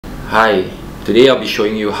Hi, today I'll be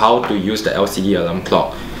showing you how to use the LCD alarm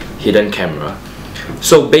clock hidden camera.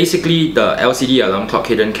 So basically the LCD alarm clock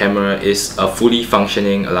hidden camera is a fully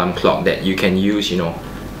functioning alarm clock that you can use,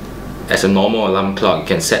 as a normal alarm clock. You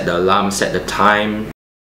can set the alarm, set the time.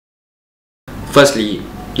 Firstly,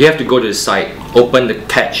 you have to go to the site, open the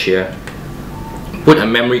catch here, put a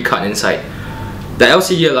memory card inside. The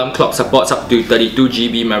LCD alarm clock supports up to 32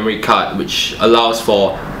 GB memory card, which allows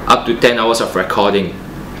for up to 10 hours of recording.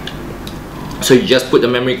 So you just put the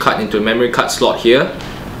memory card into the memory card slot here,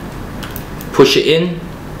 push it in,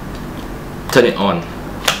 turn it on.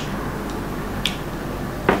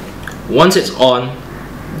 Once it's on,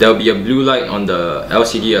 there will be a blue light on the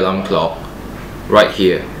LCD alarm clock right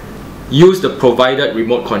here. Use the provided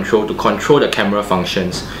remote control to control the camera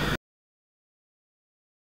functions.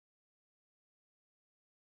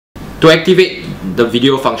 To activate the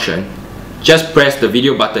video function, just press the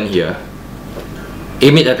video button here,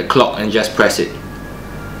 aim it at the clock and just press it.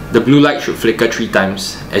 The blue light should flicker 3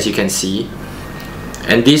 times, as you can see,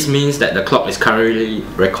 and this means that the clock is currently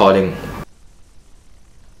recording.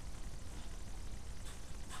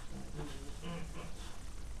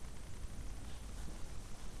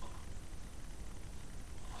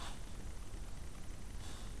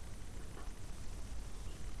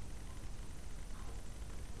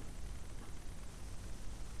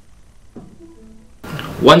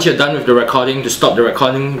 Once you're done with the recording, to stop the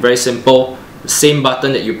recording, very simple. The same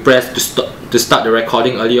button that you pressed to start the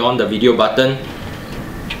recording earlier on, the video button.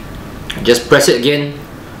 Just press it again.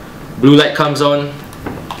 Blue light comes on.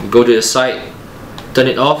 Go to the site, turn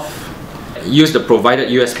it off. Use the provided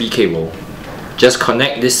USB cable. Just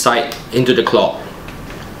connect this side into the clock.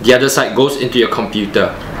 The other side goes into your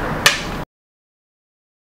computer.